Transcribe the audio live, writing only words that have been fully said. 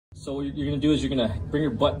So what you're gonna do is you're gonna bring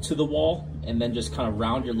your butt to the wall and then just kind of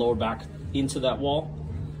round your lower back into that wall.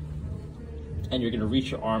 And you're gonna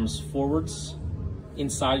reach your arms forwards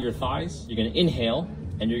inside your thighs. You're gonna inhale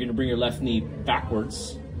and you're gonna bring your left knee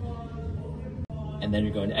backwards. And then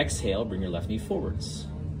you're going to exhale, bring your left knee forwards.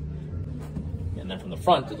 And then from the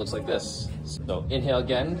front, it looks like this. So inhale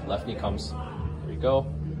again, left knee comes, there you go.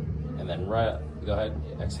 And then right, go ahead,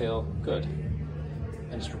 exhale, good.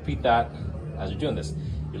 And just repeat that as you're doing this.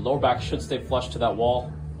 Your lower back should stay flush to that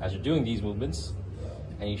wall as you're doing these movements.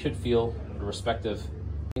 And you should feel the respective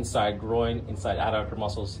inside groin, inside adductor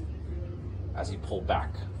muscles as you pull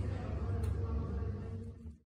back.